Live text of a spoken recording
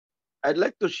I'd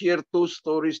like to share two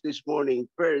stories this morning.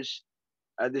 First,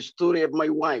 the story of my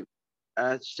wife.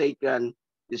 Second,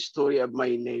 the story of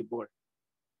my neighbor.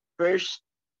 First,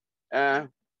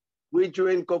 we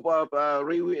joined Copa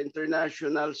Riwi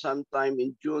International sometime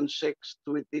in June 6,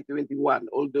 2021.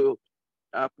 Although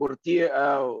Purtier,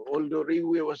 although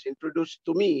Riwi was introduced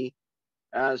to me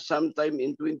sometime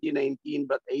in 2019,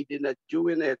 but I did not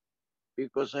join it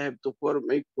because I have to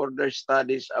make further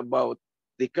studies about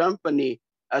the company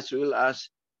as well as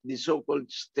the so-called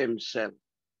stem cell.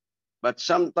 But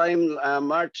sometime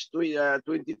March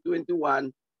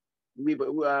 2021,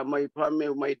 my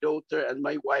family, my daughter and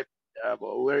my wife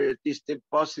were tested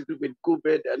positive with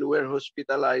COVID and were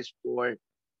hospitalized for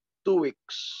 2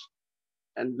 weeks.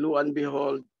 And lo and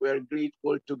behold, we're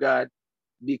grateful to God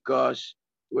because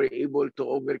we're able to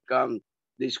overcome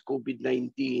this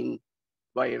COVID-19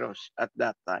 virus at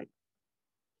that time.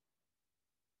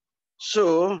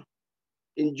 So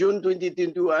in June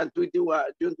 2021,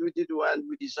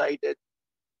 we decided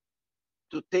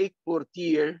to take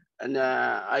Purtier, and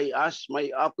I asked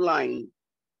my upline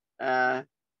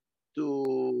to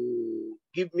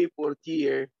give me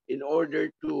Purtier in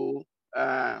order to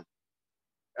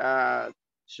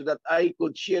so that I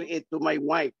could share it to my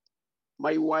wife.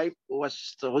 My wife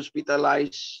was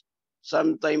hospitalized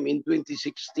sometime in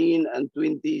 2016 and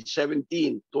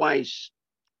 2017, twice,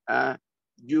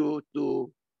 due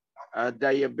to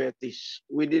diabetes.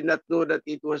 We did not know that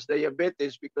it was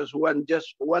diabetes because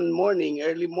one morning,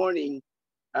 early morning,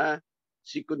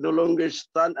 she could no longer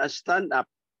stand up.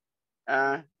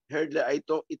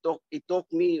 It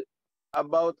took me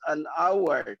about an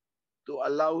hour to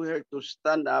allow her to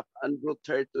stand up and brought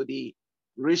her to the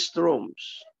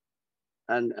restrooms.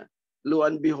 And lo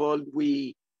and behold,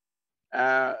 we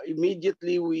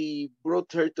immediately we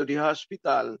brought her to the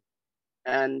hospital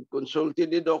and consulted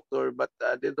the doctor, but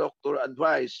the doctor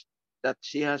advised that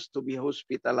she has to be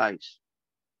hospitalized.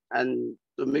 And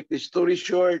to make the story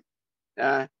short,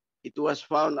 it was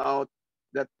found out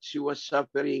that she was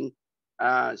suffering,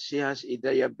 she has a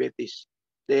diabetes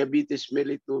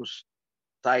mellitus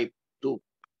type 2.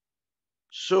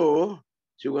 So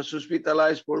she was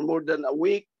hospitalized for more than a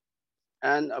week.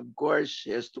 And of course,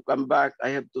 she has to come back. I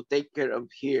have to take care of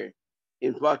her.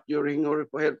 In fact, during her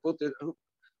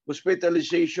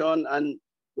hospitalization and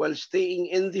while staying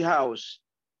in the house,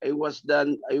 I was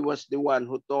the one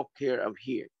who took care of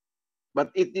her. But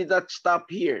it did not stop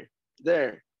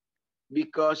there.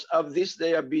 Because of this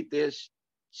diabetes,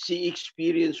 she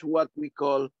experienced what we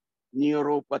call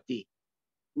neuropathy.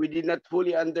 We did not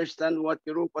fully understand what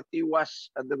neuropathy was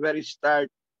at the very start,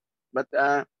 but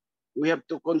we have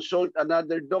to consult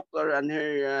another doctor and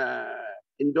her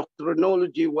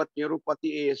endocrinology what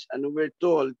neuropathy is, and we're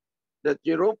told that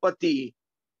neuropathy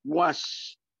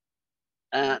was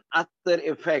after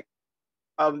effect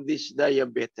of this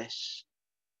diabetes.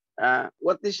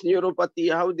 What is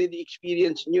neuropathy? How did he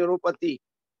experience neuropathy?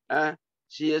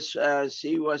 She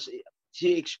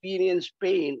experienced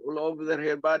pain all over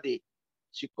her body.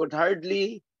 She could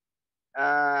hardly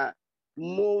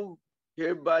move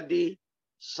her body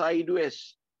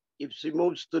sideways. If she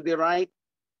moves to the right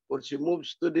or she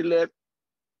moves to the left,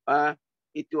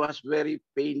 it was very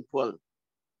painful.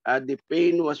 The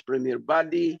pain was from her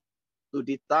body to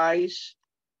the thighs,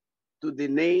 to the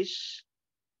knees,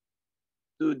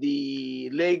 to the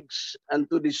legs, and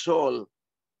to the sole,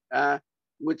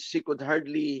 which she could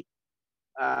hardly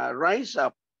rise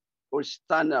up or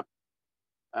stand up.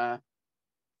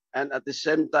 And at the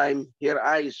same time, her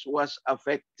eyes was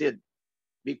affected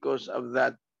because of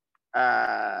that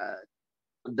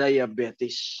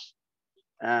diabetes.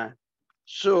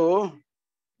 So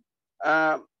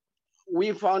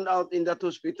we found out in that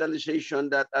hospitalization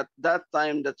that at that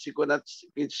time that she could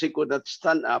not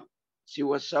stand up. She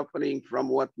was suffering from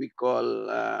what we call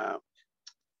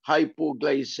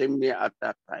hypoglycemia at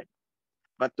that time.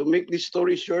 But to make this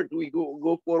story short, we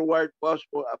go forward,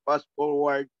 fast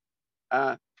forward.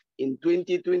 In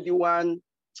 2021,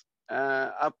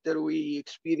 after we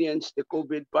experienced the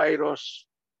COVID virus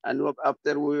and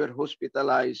after we were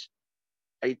hospitalized,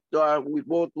 we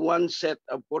bought one set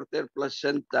of Purtier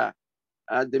placenta.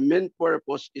 The main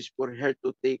purpose is for her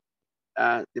to take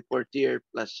the Purtier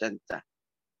placenta.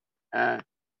 And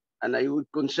I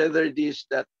would consider this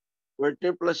that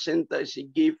Purtier placenta is a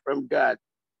gift from God,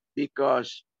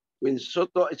 because when she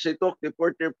took the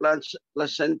Purtier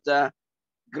placenta,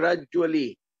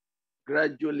 gradually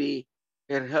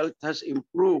her health has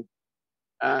improved,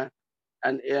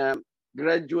 and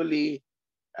gradually,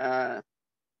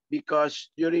 because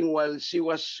while she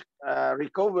was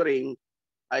recovering,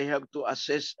 I have to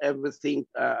assess everything.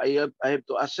 I have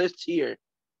to assess here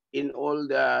in all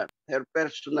her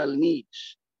personal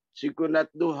needs. She could not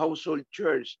do household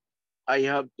chores. I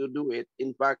have to do it.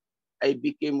 In fact, I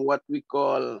became what we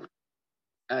call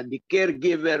the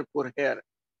caregiver for her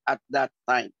at that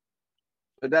time.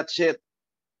 So that's it.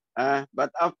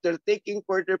 But after taking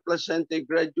Porter placenta,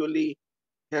 gradually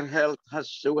her health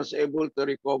she was able to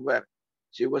recover.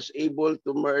 She was able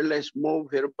to more or less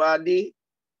move her body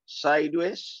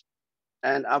sideways.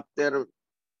 And after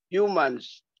few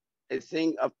months, I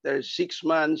think after 6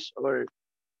 months or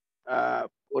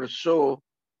so,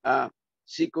 uh,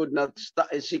 she could now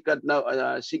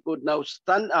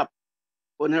stand up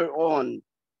on her own.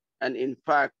 And in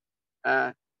fact,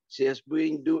 uh, she has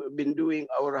been doing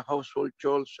our household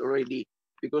chores already,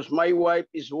 because my wife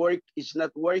is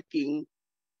not working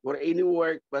for any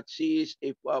work, but she is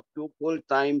a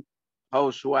full-time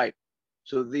housewife.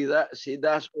 So she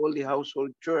does all the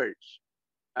household chores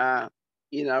uh,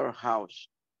 in our house.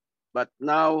 But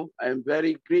now I'm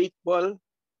very grateful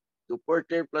to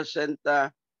Porter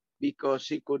Placenta, because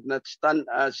she could not stand.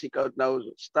 She could now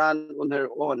stand on her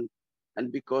own,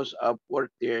 and because of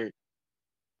Porter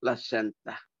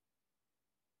Placenta.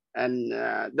 And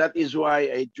that is why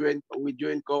we joined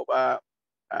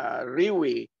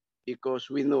Riwi, because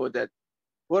we know that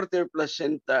Porter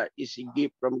Placenta is a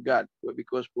gift from God,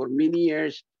 because for many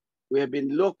years we have been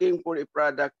looking for a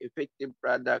product, effective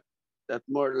product, that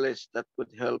more or less that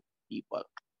could help people.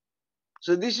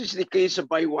 So this is the case of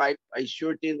my wife. I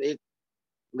shortened it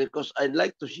because I'd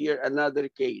like to share another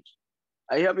case.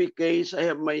 I have a case. I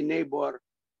have my neighbor.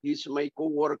 He's my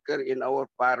co-worker in our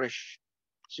parish.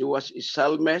 She was a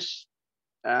psalmist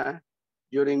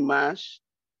during Mass.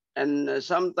 And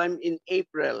sometime in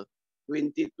April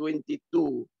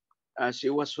 2022, she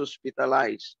was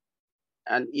hospitalized.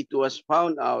 And it was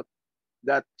found out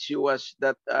that her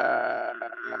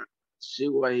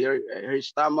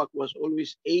stomach was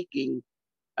always aching,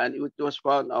 and it was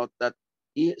found out that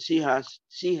she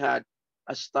had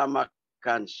a stomach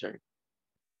cancer.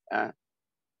 Uh,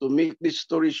 to make this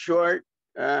story short,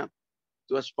 it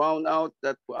was found out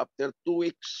that after 2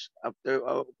 weeks, after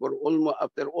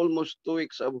almost 2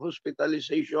 weeks of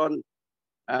hospitalization,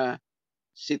 uh,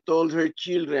 she told her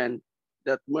children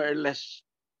that more or less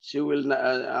she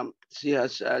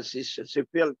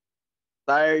felt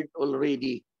tired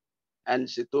already, and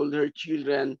she told her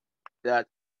children that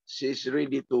she's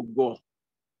ready to go.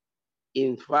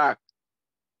 In fact,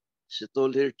 she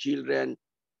told her children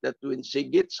that when she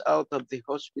gets out of the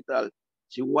hospital,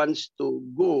 she wants to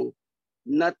go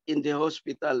not in the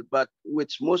hospital, but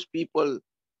which most people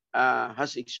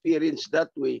has experienced that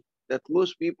way. That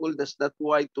most people does not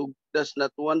want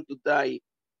to die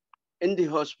in the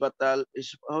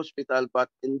hospital, but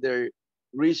in their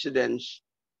residence.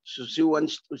 So she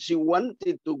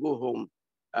wanted to go home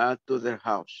to their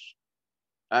house.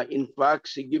 In fact,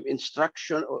 she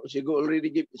already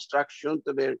give instruction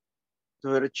to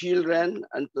her children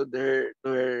and to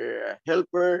her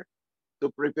helper to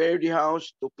prepare the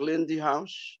house, to clean the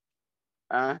house.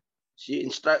 She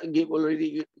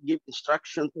already give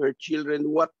instruction to her children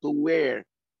what to wear,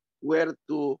 where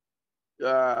to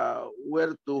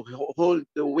hold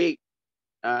the weight,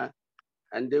 and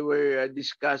they were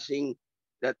discussing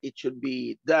that it should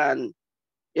be done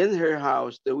in her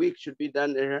house. The week should be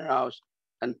done in her house,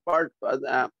 and part of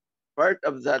that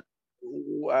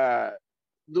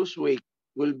this week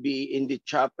will be in the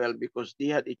chapel, because they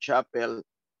had a chapel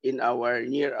in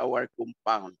near our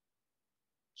compound.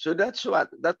 So that's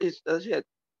it.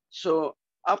 So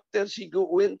after she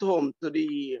went home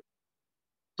to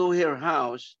her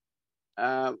house,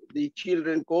 the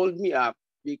children called me up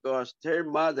because her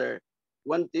mother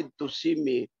wanted to see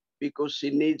me, because she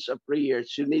needs a prayer.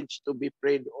 She needs to be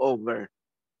prayed over.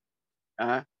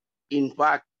 In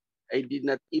fact, I did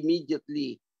not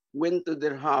immediately went to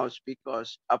their house,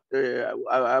 because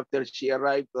after she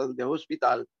arrived on the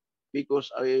hospital,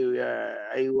 because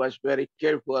I was very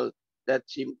careful that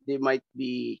they might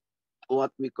be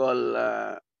what we call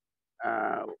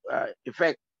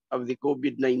effect of the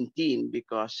COVID-19,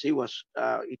 because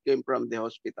it came from the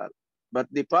hospital. But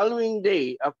the following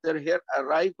day after her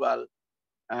arrival,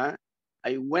 I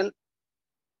went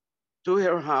to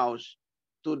her house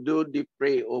to do the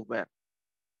pray over.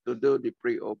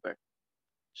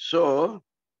 So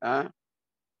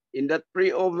in that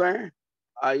pray over,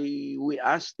 we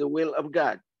asked the will of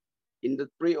God. In that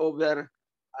pray over,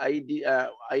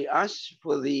 I asked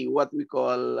for the what we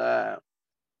call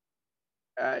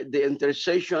the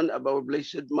intercession of our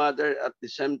Blessed Mother, at the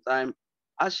same time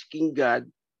asking God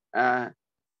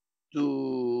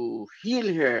to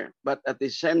heal her, but at the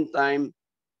same time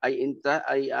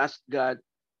I asked God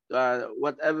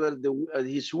whatever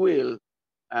His will,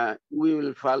 we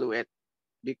will follow it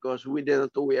because we do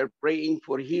not know. We are praying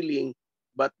for healing,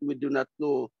 but we do not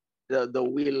know the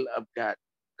will of God.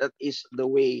 That is the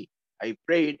way I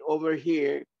prayed over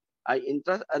here. In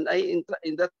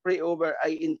that pray over,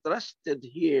 I entrusted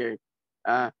here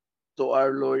to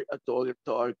our Lord, to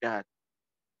our God.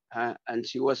 And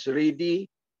she was ready,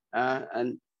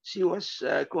 and she was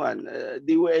the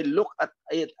way I look at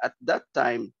it at that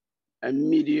time, and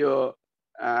medio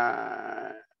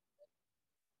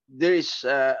there is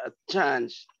a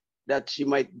chance that she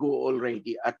might go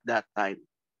already at that time.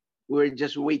 We're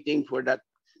just waiting for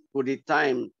the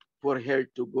time for her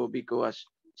to go because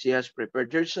she has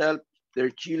prepared herself. Their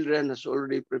children has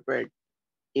already prepared.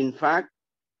 In fact,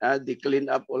 they clean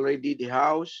up already the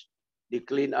house. They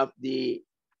clean up the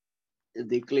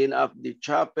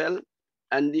chapel,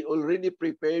 and they already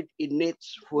prepared a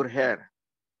niche for her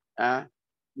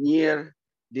near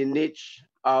the niche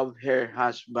of her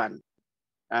husband.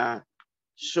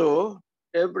 So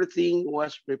everything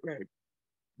was prepared.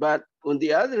 But on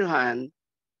the other hand,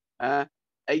 I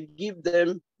give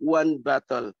them one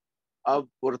bottle of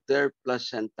Purtier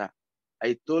placenta.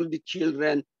 I told the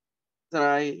children,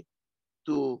 try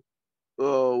to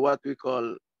what we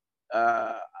call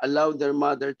allow their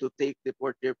mother to take the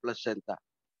Purtier placenta.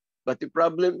 But the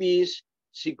problem is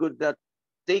she could not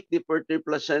take the Purtier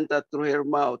placenta through her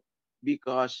mouth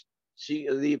because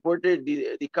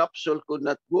the capsule could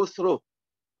not go through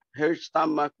her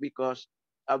stomach because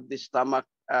of the stomach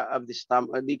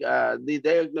the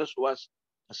diagnosis was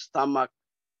a stomach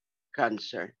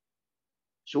cancer.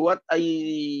 So what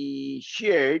I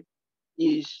shared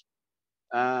is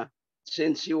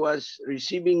since she was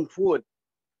receiving food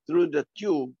through the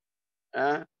tube,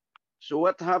 so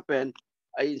what happened?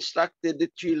 I instructed the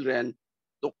children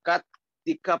to cut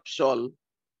the capsule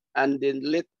and then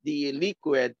let the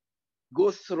liquid go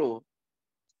through,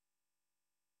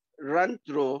 run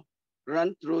through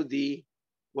the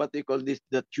what they call this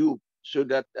the tube, so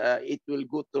that it will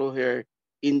go through her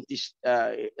her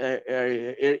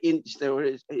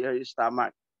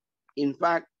stomach. In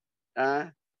fact,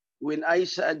 when I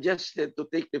suggested to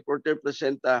take the Purtier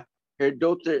placenta, her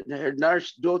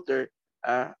nurse daughter,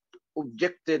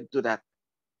 objected to that.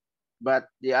 But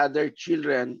the other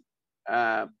children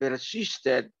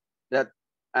persisted that,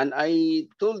 and I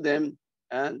told them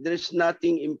there's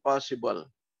nothing impossible.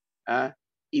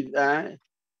 If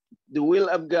the will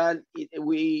of God,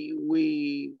 we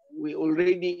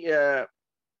already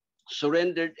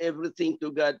surrendered everything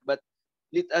to God, but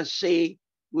let us say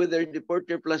whether the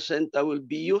Purtier placenta will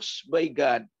be used by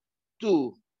God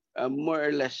to more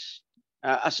or less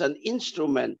as an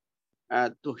instrument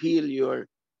to heal your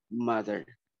mother.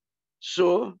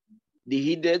 So they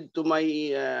heeded to my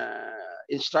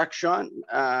instruction,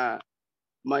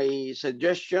 my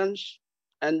suggestions,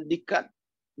 and they cut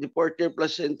the Purtier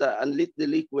placenta and let the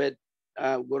liquid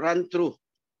run through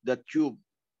the tube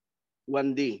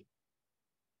one day.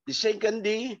 The second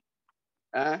day,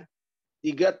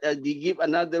 they give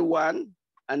another one,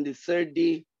 and the third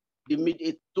day, they made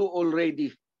it two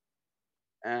already.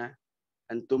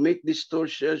 And to make this story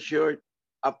short,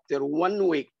 after 1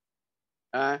 week,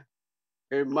 her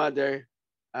mother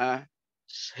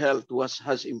health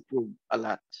has improved a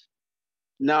lot.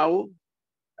 Now,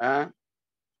 at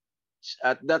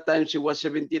that time she was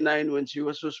 79 when she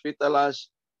was hospitalized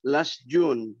last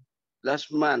June,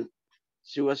 last month.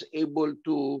 She was able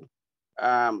to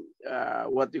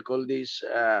what we call this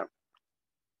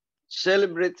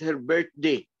celebrate her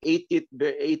birthday, 80th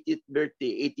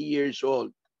birthday, 80 years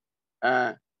old,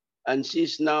 and she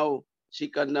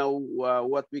can now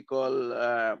what we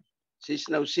call she's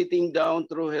now sitting down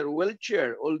through her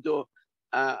wheelchair, although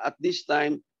at this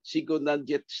time she could not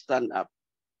yet stand up.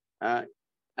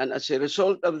 And as a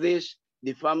result of this,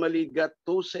 the family got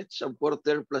 2 sets of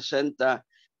Purtier placenta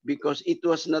because it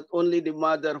was not only the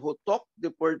mother who took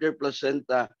the Purtier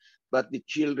placenta, but the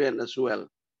children as well.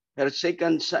 Her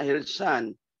son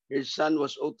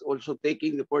was also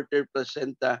taking the Purtier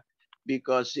placenta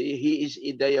because he is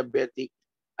a diabetic,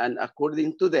 and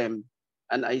according to them,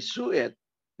 and I saw it,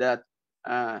 that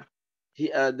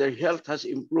their health has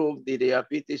improved, the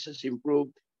diabetes has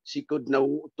improved. She could now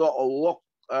walk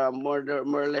more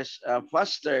or less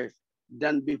faster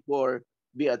than before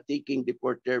via taking the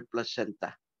Purtier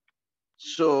placenta.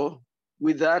 So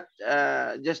with that,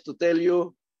 just to tell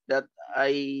you that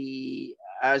I,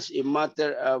 as a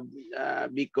matter of,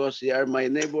 because they are my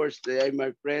neighbors, they are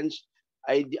my friends,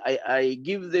 I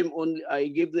give them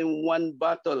 1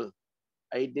 bottle.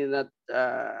 I did not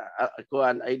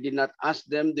ask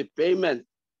them the payment,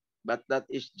 but that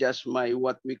is just my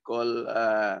what we call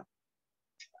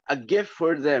a gift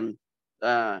for them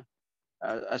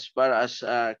as far as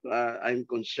I'm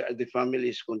concerned, the family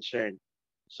is concerned.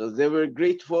 So they were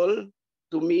grateful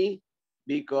to me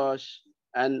because,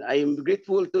 and I am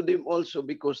grateful to them also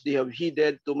because they have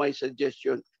heeded to my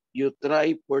suggestion. You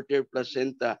try Purtier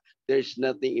placenta. There's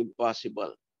nothing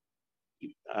impossible.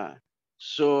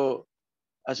 So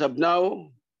as of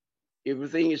now,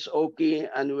 everything is okay,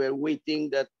 and we're waiting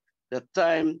that the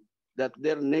time that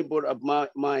their neighbor of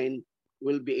mine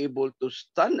will be able to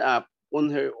stand up on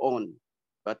her own.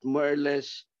 But more or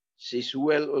less, she's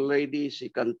well already. She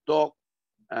can talk.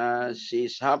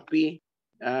 She's happy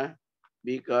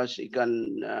because she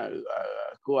can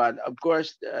go on. Of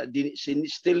course, she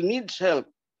still needs help,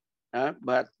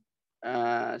 but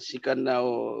she can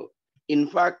now. In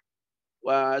fact,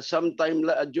 sometime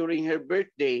during her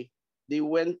birthday, they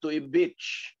went to a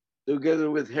beach together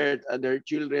with her and her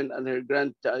children and her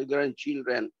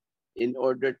grandchildren in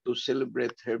order to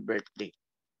celebrate her birthday.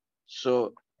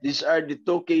 So these are the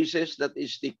two cases. That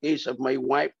is the case of my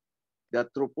wife, that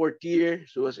through Purtier,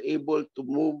 she was able to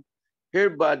move her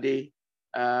body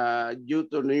due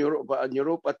to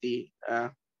neuropathy,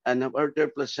 and her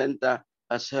placenta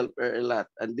has helped her a lot.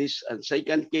 And this and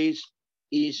second case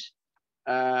is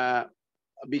uh,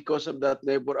 because of that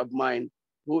neighbor of mine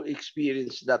who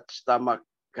experienced that stomach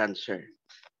cancer.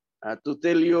 To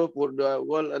tell you for the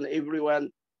world and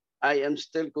everyone, I am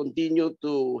still continue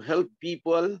to help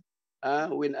people.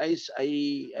 When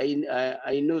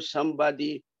I know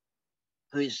somebody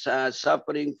who is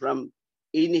suffering from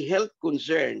any health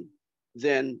concern,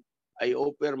 then I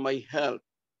offer my help.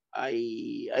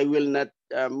 I will not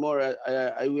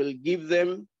I will give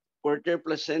them Purtier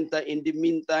placenta. In the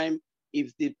meantime,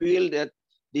 if they feel that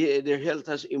their health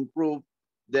has improved,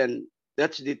 then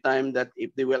that's the time that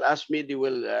if they will ask me, they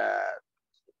will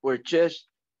purchase.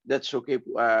 That's okay.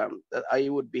 That I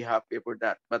would be happy for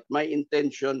that. But my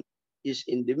intention is,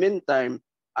 in the meantime,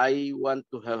 I want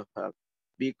to help her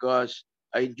because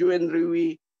I joined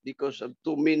RIWI because of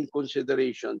two main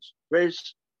considerations.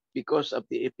 First, because of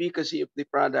the efficacy of the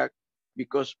product,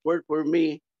 because for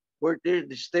me, Purtier,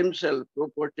 the stem cell for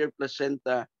Purtier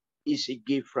placenta is a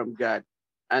gift from God.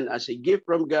 And as a gift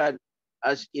from God,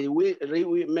 as a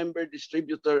RIWI member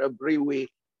distributor of RIWI,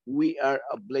 we are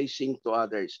a blessing to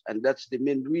others. And that's the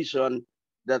main reason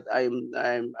that I'm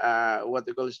what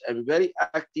they call is, I'm very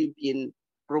active in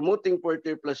promoting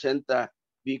Purtier placenta,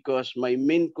 because my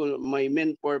main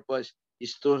purpose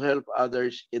is to help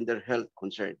others in their health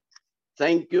concern.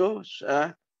 Thank you,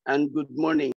 and good morning.